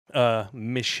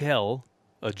Michelle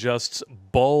adjusts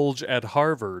bulge at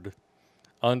Harvard.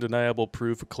 Undeniable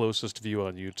proof, closest view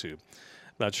on YouTube.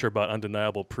 Not sure about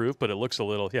undeniable proof, but it looks a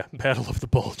little, Battle of the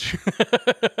Bulge.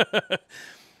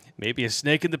 Maybe a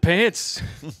snake in the pants.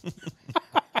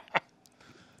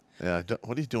 Yeah,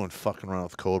 what are you doing fucking around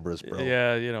with cobras, bro?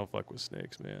 Yeah, you don't fuck with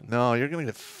snakes, man. No, you're going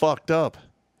to get fucked up.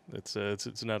 It's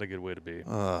not a good way to be.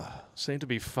 Seem to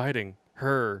be fighting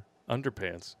her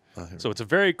underpants. So it's a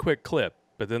very quick clip,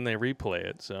 but then they replay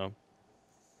it, so.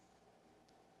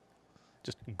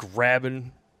 Just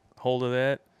grabbing hold of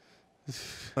that.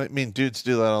 I mean, dudes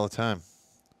do that all the time.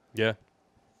 Yeah.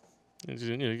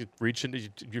 You reach into,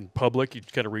 you're in public, you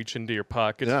kind of reach into your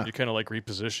pocket. Yeah. You kind of like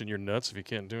reposition your nuts if you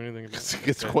can't do anything about it. It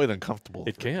gets quite uncomfortable.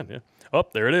 It can, yeah. Oh,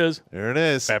 there it is. There it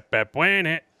is.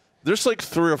 It. There's like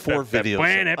 3 or 4 videos.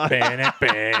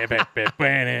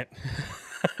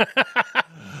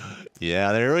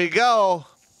 Yeah, there we go.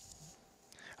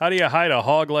 How do you hide a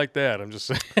hog like that? I'm just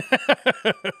saying.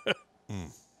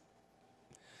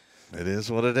 It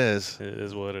is what it is. It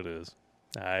is what it is.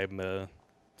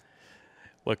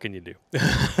 What can you do?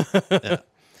 Yeah.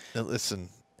 Now, listen.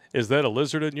 Is that a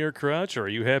lizard in your crotch, or are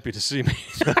you happy to see me?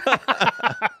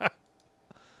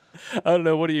 I don't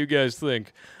know. What do you guys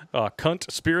think?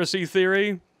 Cunt-spiracy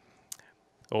theory?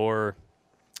 Or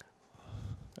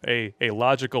a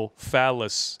logical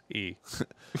phallus-y?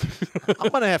 I'm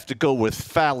going to have to go with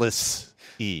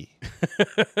phallus-y.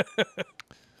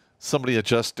 Somebody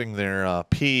adjusting their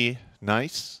pee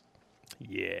nice.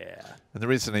 Yeah. And the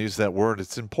reason I use that word,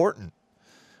 it's important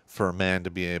for a man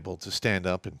to be able to stand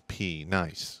up and pee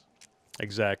nice.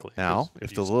 Exactly. Now,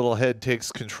 if the little head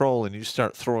takes control and you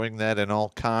start throwing that in all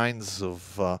kinds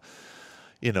of,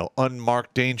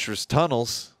 unmarked dangerous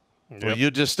tunnels, well,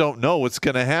 you just don't know what's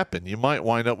going to happen. You might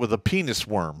wind up with a penis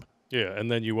worm. Yeah,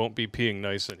 and then you won't be peeing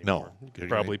nice anymore. No. You could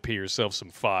probably pee yourself some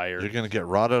fire. You're going to get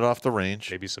rotted off the range.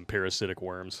 Maybe some parasitic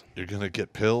worms. You're going to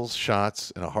get pills,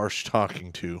 shots, and a harsh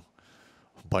talking to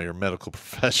by your medical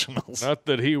professionals. Not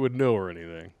that he would know or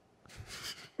anything.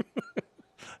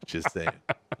 Just saying.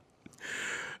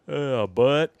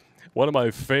 But one of my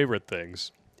favorite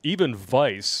things, even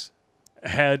Vice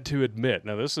had to admit,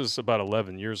 now this is about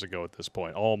 11 years ago at this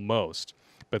point, almost,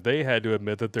 but they had to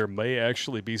admit that there may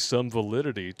actually be some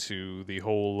validity to the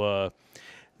whole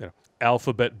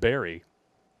Alphabet Berry.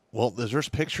 Well, there's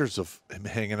pictures of him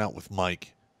hanging out with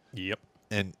Mike. Yep.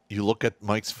 And you look at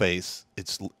Mike's face,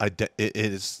 it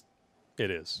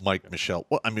is Mike Michelle.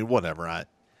 Well, I mean, whatever.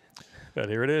 But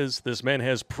here it is. This man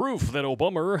has proof that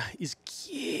Obama is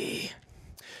gay.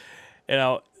 And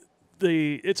now,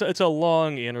 it's a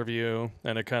long interview,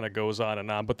 and it kind of goes on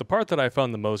and on. But the part that I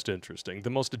found the most interesting, the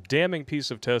most damning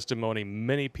piece of testimony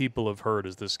many people have heard,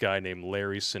 is this guy named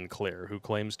Larry Sinclair, who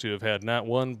claims to have had not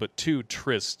one but 2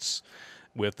 trysts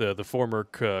with the former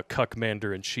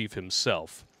cuckmander-in-chief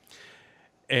himself.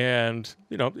 And,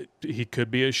 he could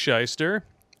be a shyster,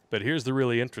 but here's the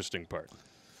really interesting part.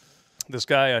 This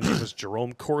guy, name was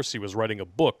Jerome Corsi, was writing a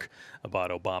book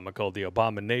about Obama called The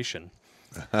Abomination.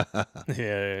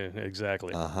 Yeah,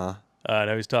 exactly. Now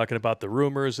he's talking about the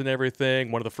rumors and everything.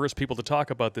 One of the first people to talk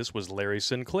about this was Larry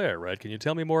Sinclair, right? Can you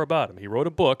tell me more about him? He wrote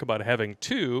a book about having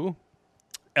 2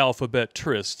 alphabet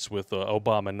trysts with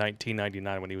Obama in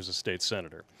 1999 when he was a state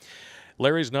senator.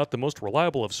 Larry's not the most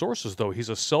reliable of sources, though. He's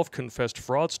a self-confessed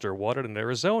fraudster wanted in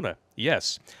Arizona.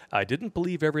 Yes, I didn't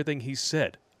believe everything he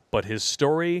said, but his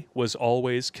story was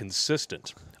always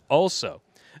consistent. Also,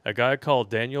 a guy called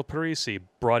Daniel Parisi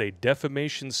brought a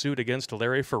defamation suit against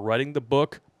Larry for writing the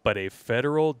book, but a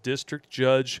federal district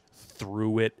judge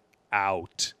threw it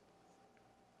out.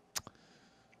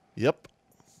 Yep.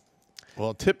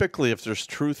 Well, typically, if there's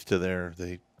truth to there,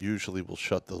 they usually will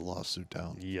shut the lawsuit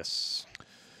down. Yes.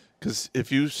 Because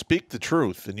if you speak the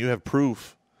truth and you have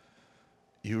proof,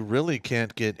 you really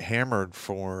can't get hammered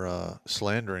for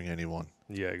slandering anyone.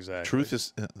 Yeah, exactly.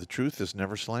 The truth is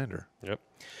never slander. Yep.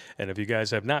 And if you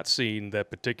guys have not seen that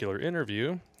particular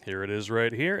interview, here it is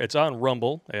right here. It's on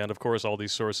Rumble, and of course all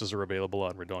these sources are available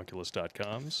on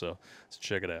redonkulous.com, so let's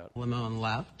check it out. Limon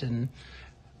left, and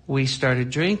we started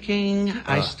drinking.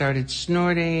 I started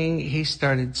snorting. He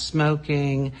started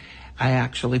smoking. I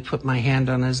actually put my hand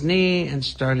on his knee and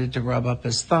started to rub up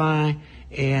his thigh.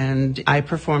 And I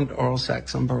performed oral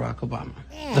sex on Barack Obama.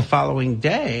 The following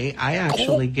day, I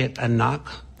actually get a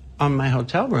knock on my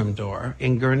hotel room door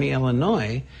in Gurnee,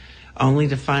 Illinois, only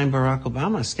to find Barack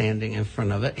Obama standing in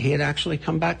front of it. He had actually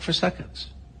come back for seconds.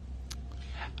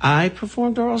 I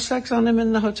performed oral sex on him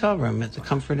in the hotel room at the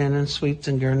Comfort Inn and Suites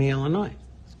in Gurnee, Illinois.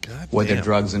 Were there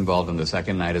drugs involved on the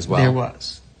second night as well? There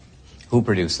was. Who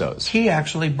produced those? He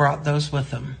actually brought those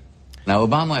with him. Now,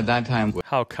 Obama at that time.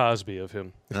 How Cosby of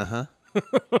him. Uh-huh.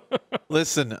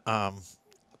 Listen, all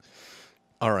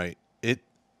right.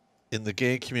 In the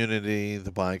gay community,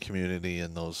 the bi community,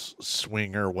 and those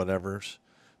swinger whatevers,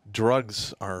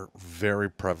 drugs are very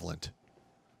prevalent.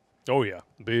 Oh, yeah.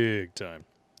 Big time.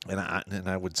 And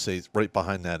I would say right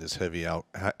behind that is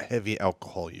heavy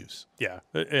alcohol use. Yeah,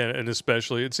 and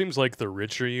especially, it seems like the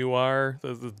richer you are,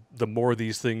 the more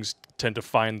these things tend to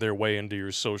find their way into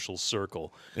your social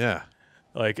circle. Yeah.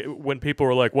 Like, when people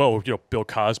were like, well, Bill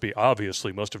Cosby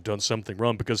obviously must have done something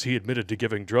wrong because he admitted to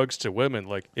giving drugs to women,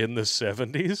 like, in the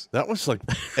 70s. That was like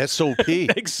SOP.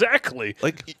 Exactly.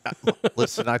 Like,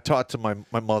 listen, I talked to my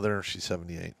mother. She's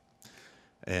 78.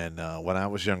 And when I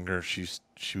was younger, she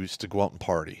used to go out and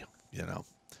party,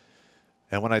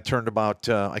 And when I turned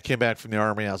I came back from the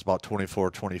Army, I was about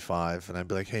 24, 25. And I'd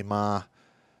be like, hey, Ma,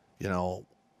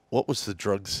 what was the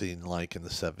drug scene like in the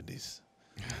 70s?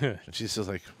 And she says,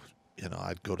 like,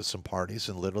 I'd go to some parties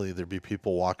and literally there'd be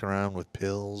people walking around with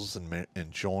pills and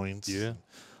joints. Yeah.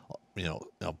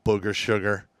 Booger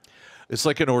sugar. It's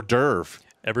like an hors d'oeuvre.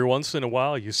 Every once in a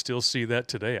while, you still see that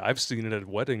today. I've seen it at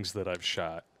weddings that I've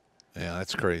shot. Yeah,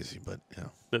 that's crazy, but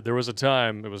There was a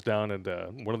time, it was down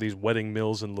at one of these wedding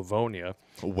mills in Livonia.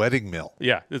 A wedding mill?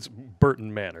 Yeah, it's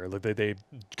Burton Manor. Like they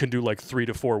can do like 3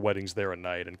 to 4 weddings there a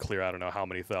night and clear I don't know how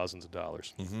many thousands of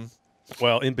dollars. Mm-hmm.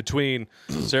 Well, in between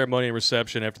ceremony and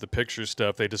reception, after the picture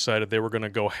stuff, they decided they were going to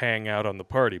go hang out on the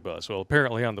party bus. Well,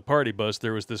 apparently on the party bus,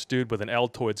 there was this dude with an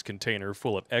Altoids container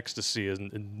full of ecstasy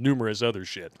and numerous other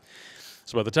shit.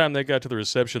 So by the time they got to the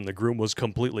reception, the groom was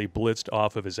completely blitzed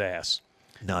off of his ass.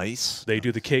 Nice. They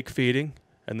do the cake feeding,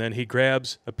 and then he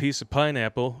grabs a piece of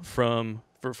pineapple from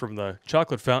the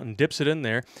chocolate fountain, dips it in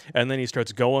there, and then he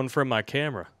starts going for my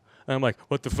camera. And I'm like,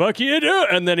 what the fuck you doing?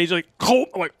 And then he's like, oh,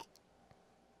 I'm like,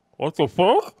 what the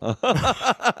fuck?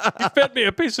 He fed me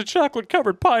a piece of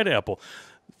chocolate-covered pineapple.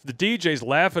 The DJ's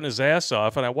laughing his ass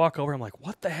off, and I walk over. I'm like,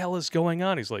 what the hell is going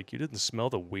on? He's like, you didn't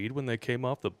smell the weed when they came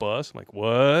off the bus? I'm like,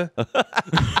 what?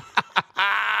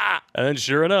 And then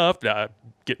sure enough,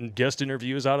 getting guest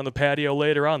interviews out on the patio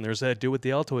later on, there's that dude with the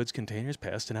Altoids containers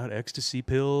passing out ecstasy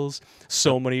pills.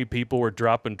 So many people were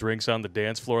dropping drinks on the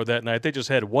dance floor that night. They just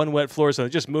had one wet floor, so they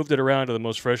just moved it around to the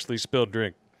most freshly spilled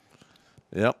drink.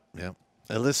 Yep.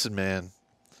 Hey, listen, man.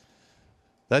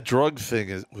 That drug thing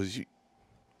it's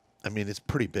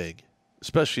pretty big,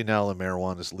 especially now that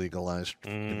marijuana is legalized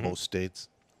in most states.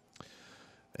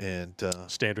 And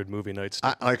standard movie nights.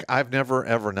 I've never,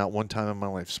 ever, not one time in my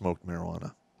life, smoked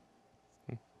marijuana.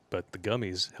 But the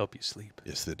gummies help you sleep.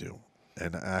 Yes, they do.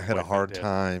 And I had a hard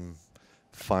time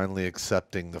finally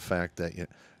accepting the fact that,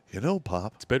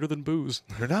 Pop, it's better than booze.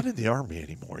 You're not in the Army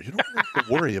anymore. You don't have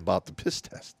to worry about the piss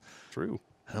test. True.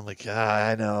 And I'm like,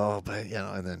 I know, but,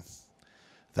 and then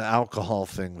the alcohol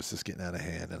thing was just getting out of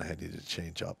hand, and I needed to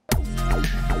change up.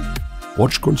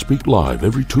 Watch Grunt Speak live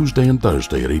every Tuesday and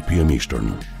Thursday at 8 p.m.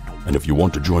 Eastern. And if you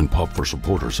want to join Pop for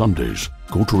Supporter Sundays,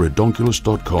 go to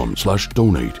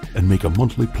redonkulous.com/donate and make a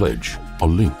monthly pledge. A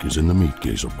link is in the Meat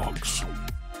Gazer box.